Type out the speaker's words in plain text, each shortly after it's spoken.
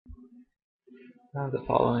The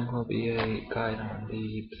following will be a guide on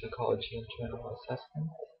the psychology internal assessment.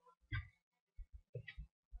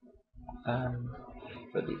 Um,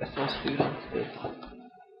 for the SL students, this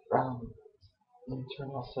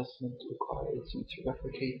internal assessment requires you to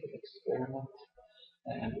replicate an experiment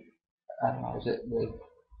and analyze it with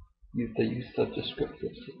the use of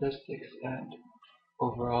descriptive statistics, and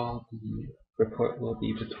overall the report will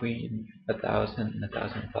be between 1,000 and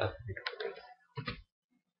 1,500 words.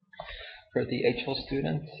 For the HL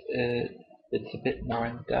students, it's a bit more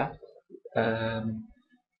in depth. Um,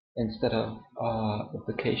 Instead of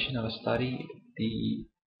replication of a study, the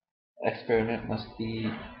experiment must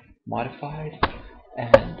be modified,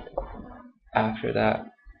 and after that,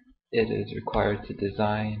 it is required to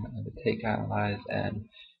design, undertake, analyze, and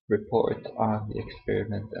report on the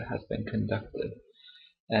experiment that has been conducted.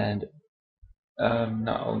 And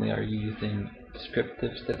not only are you using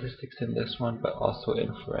descriptive statistics in this one, but also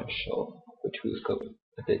inferential, which we'll go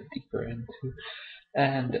a bit deeper into.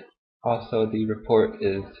 And also the report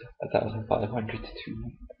is 1,500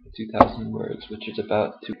 to 2,000 words, which is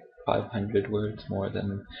about 500 words more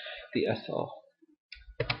than the SL.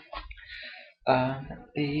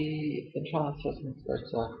 The internal assessment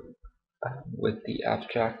starts off with the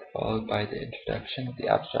abstract followed by the introduction. The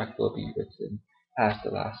abstract will be written as the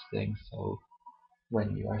last thing, so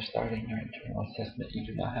when you are starting your internal assessment, you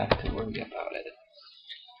do not have to worry about it.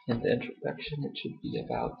 In the introduction, it should be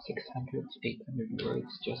about 600 to 800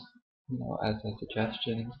 words, just as a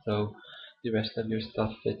suggestion, so the rest of your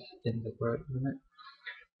stuff fits in the word limit.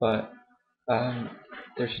 But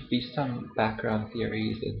there should be some background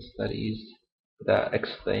theories and studies that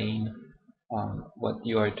explain what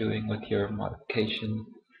you are doing with your modification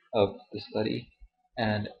of the study,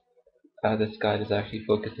 and this guide is actually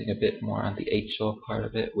focusing a bit more on the HL part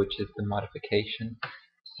of it, which is the modification,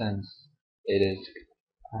 since it is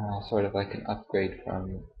sort of like an upgrade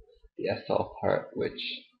from the SL part, which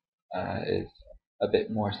is a bit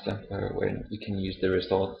more simpler when you can use the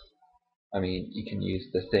results. I mean, you can use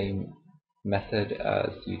the same method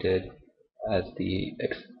as you did as the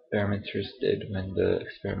experimenters did when the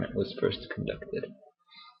experiment was first conducted.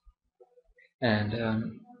 And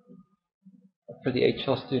for the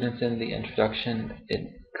HL students, in the introduction,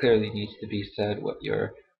 it clearly needs to be said what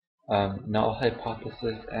your null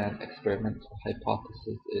hypothesis and experimental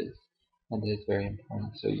hypothesis is, and it is very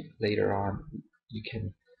important. So later on, you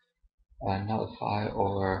can nullify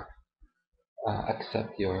or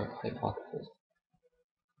accept your hypothesis.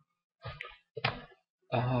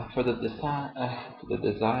 For the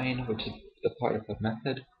design, which is the part of the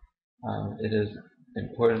method, it is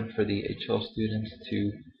important for the HL students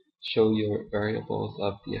to show your variables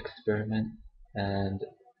of the experiment, and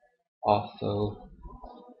also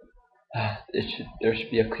there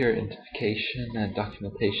should be a clear identification and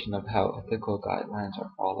documentation of how ethical guidelines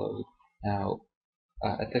are followed. Now,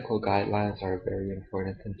 ethical guidelines are very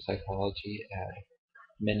important in psychology, and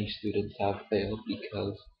many students have failed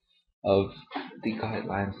because of the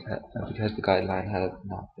guidelines because the guideline has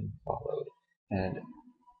not been followed. And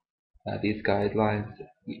these guidelines,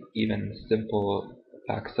 even simple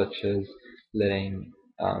facts such as letting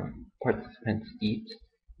participants eat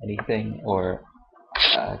anything, or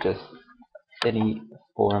just any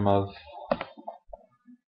form of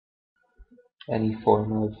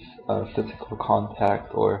physical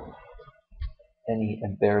contact, or any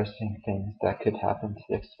embarrassing things that could happen to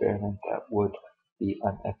the experiment that would be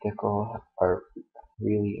unethical, are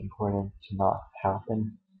really important to not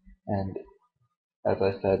happen. And as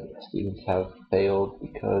I said, students have failed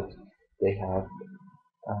because they have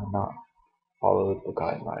not followed the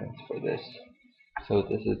guidelines for this. So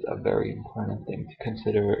this is a very important thing to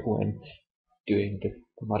consider when doing the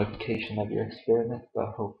modification of your experiment,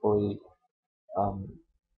 but hopefully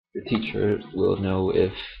your teachers will know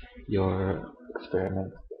if your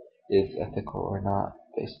experiment is ethical or not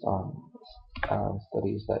based on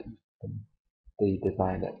studies that the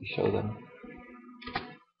design that you show them.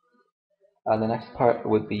 The next part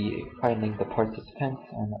would be finding the participants,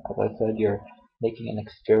 and as I said, you're making an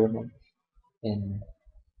experiment in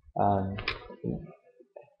um,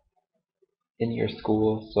 in your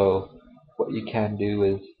school. So what you can do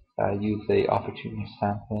is use a opportunity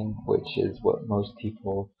sampling, which is what most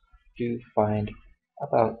people do. Find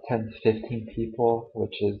about 10 to 15 people,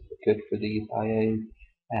 which is good for these IAs,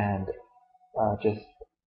 and just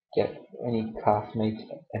get any classmates,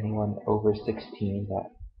 anyone over 16 that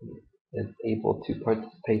is able to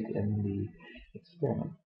participate in the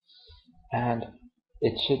experiment. And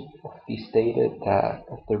it should be stated that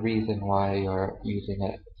the reason why you're using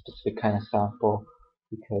a specific kind of sample,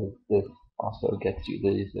 because this also gets you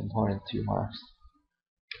these important 2 marks.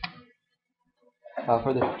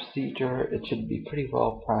 For the procedure, it should be pretty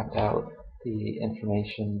well planned out. The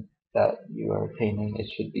information that you are obtaining, it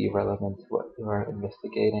should be relevant to what you are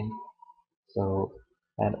investigating. So,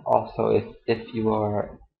 and also if you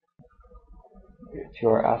are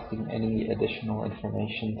asking any additional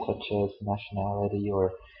information such as nationality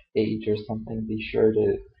or age or something, be sure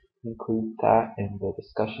to include that in the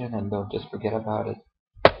discussion and don't just forget about it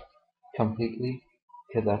completely,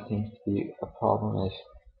 because that seems to be a problem if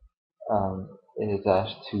it is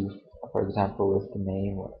asked to, for example, list the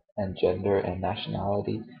name and gender and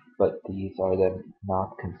nationality, but these are then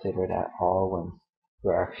not considered at all when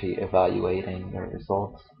we're actually evaluating the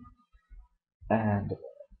results. And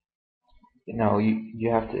you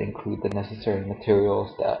have to include the necessary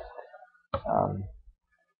materials that um,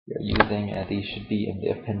 you're using, and these should be in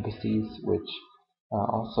the appendices, which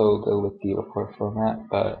also go with the report format,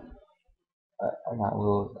 but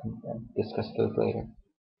we'll discuss those later.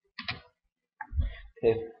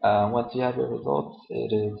 Okay, once you have your results,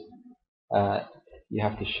 it is you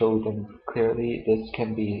have to show them clearly. This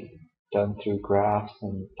can be done through graphs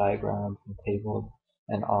and diagrams and tables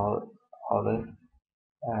and all this,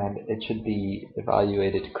 and it should be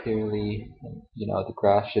evaluated clearly. The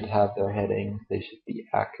graphs should have their headings. They should be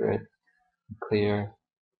accurate, and clear,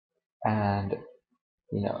 and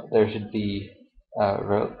there should be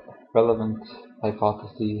relevant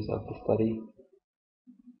hypotheses of the study.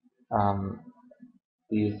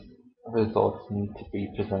 These results need to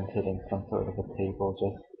be presented in some sort of a table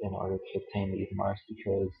just in order to obtain these marks,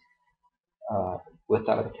 because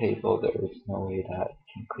without a table there is no way that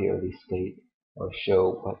can clearly state or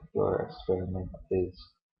show what your experiment is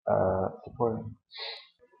supporting.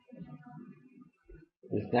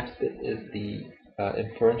 This next bit is the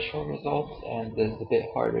inferential results, and this is a bit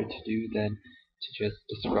harder to do than to just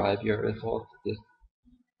describe your results.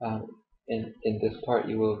 Um, in this part,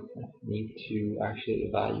 you will need to actually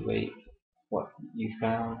evaluate what you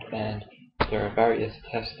found, and there are various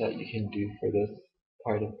tests that you can do for this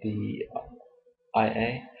part of the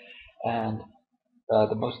IA. And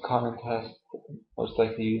the most common test, most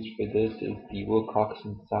likely used for this, is the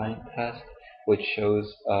Wilcoxon sign test, which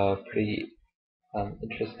shows a pretty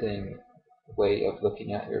interesting way of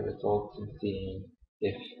looking at your results and seeing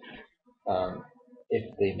um,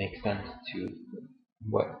 if they make sense to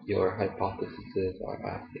what your hypotheses are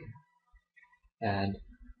asking. And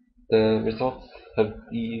the results of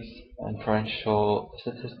these inferential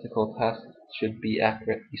statistical tests should be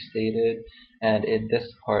accurately stated, and in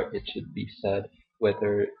this part it should be said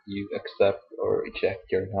whether you accept or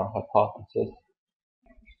reject your null hypothesis.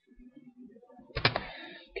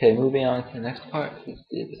 Okay, moving on to the next part is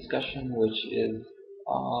the discussion, which is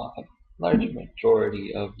a large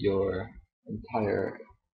majority of your entire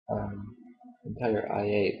um,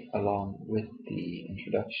 IA along with the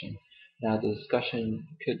introduction. Now the discussion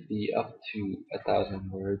could be up to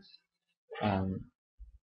 1,000 words, um,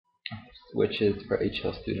 which is for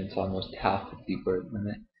HL students almost half of the word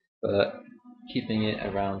limit, but keeping it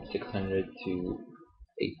around 600 to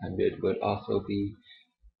 800 would also be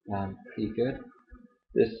pretty good.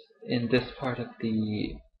 In this part of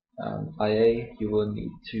the IA, you will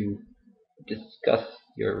need to discuss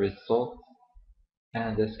your results,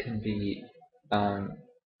 and this can be done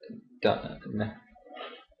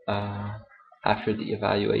after the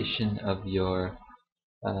evaluation of your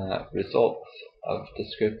results of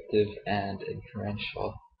descriptive and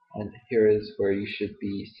inferential. And here is where you should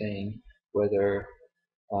be saying whether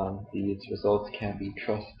these results can be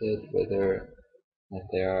trusted, whether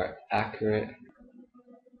they are accurate.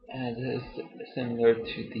 And it is similar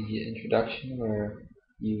to the introduction, where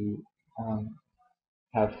you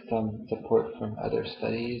have some support from other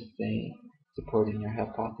studies supporting your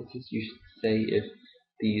hypothesis. You should say if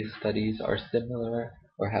these studies are similar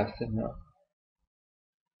or have similar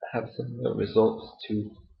results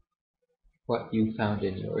to what you found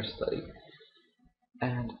in your study.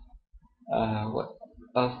 And what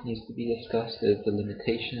else needs to be discussed is the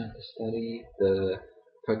limitation of the study, the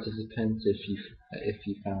participants, if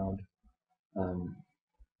you found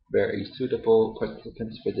very suitable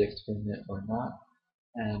participants for the experiment or not,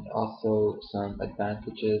 and also some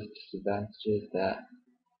advantages, disadvantages that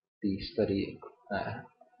the study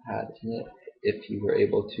had in it, if you were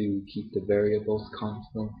able to keep the variables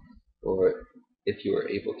constant, or if you were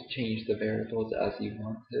able to change the variables as you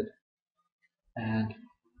wanted. And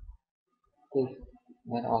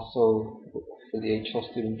then also for the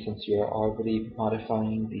HL students, since you're already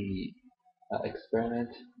modifying the experiment,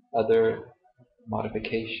 other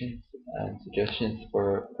modifications and suggestions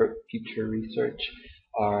for future research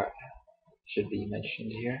should be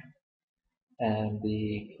mentioned here. And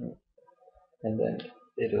then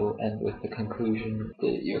it'll end with the conclusion.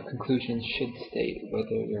 Your conclusion should state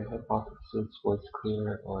whether your hypothesis was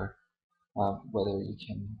clear or whether you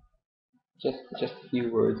can just a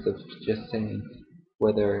few words of just saying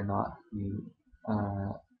whether or not you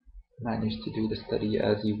managed to do the study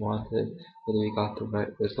as you wanted, whether you got the right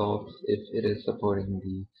results, if it is supporting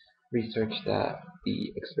the research that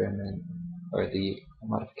the experiment or the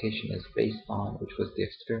modification is based on, which was the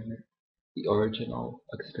experiment, the original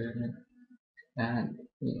experiment, and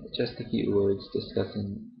just a few words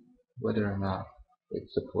discussing whether or not it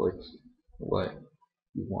supports what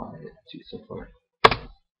you wanted it to support.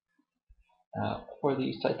 For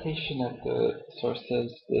the citation of the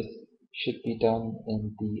sources, this should be done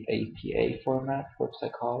in the APA format for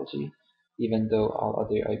psychology, even though all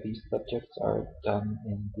other IB subjects are done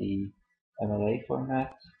in the MLA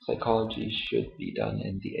format. Psychology should be done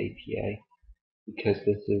in the APA because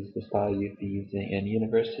this is the style you'd be using in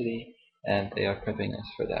university, and they are prepping us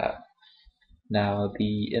for that. Now,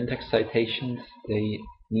 the index citations, they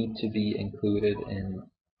need to be included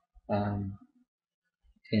um,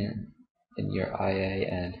 in your IA,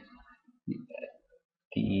 and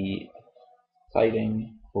the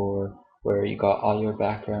citing for where you got all your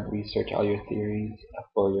background research, all your theories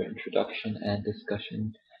for your introduction and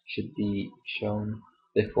discussion should be shown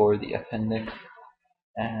before the appendix,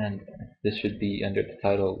 and this should be under the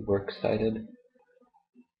title Work Cited.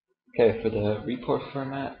 Okay, for the report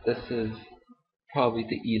format, this is probably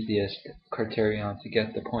the easiest criterion to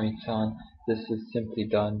get the points on. This is simply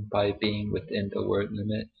done by being within the word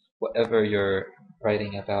limit. Whatever you're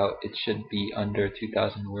writing about, it should be under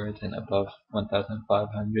 2,000 words and above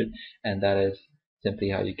 1,500, and that is simply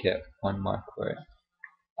how you get 1 mark for it.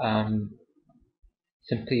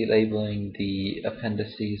 Simply labeling the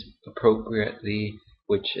appendices appropriately,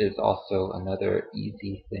 which is also another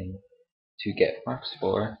easy thing to get marks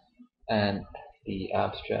for, and the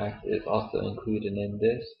abstract is also included in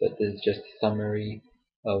this, but this is just a summary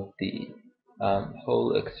of the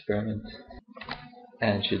whole experiment,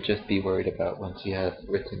 and should just be worried about once you have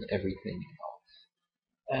written everything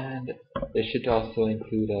else. And they should also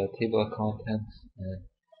include a table of contents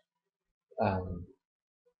and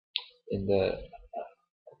in the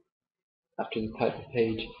after the title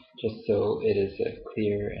page, just so it is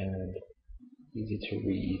clear and easy to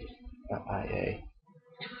read IA.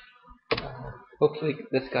 Hopefully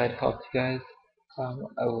this guide helped you guys.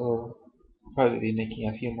 I will probably be making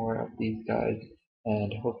a few more of these guides,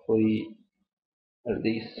 and hopefully at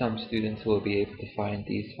least some students will be able to find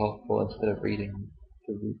these helpful instead of reading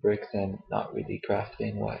the rubrics and not really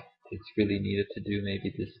grasping what it's really needed to do.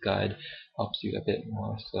 Maybe this guide helps you a bit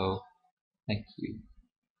more. So thank you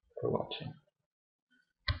for watching.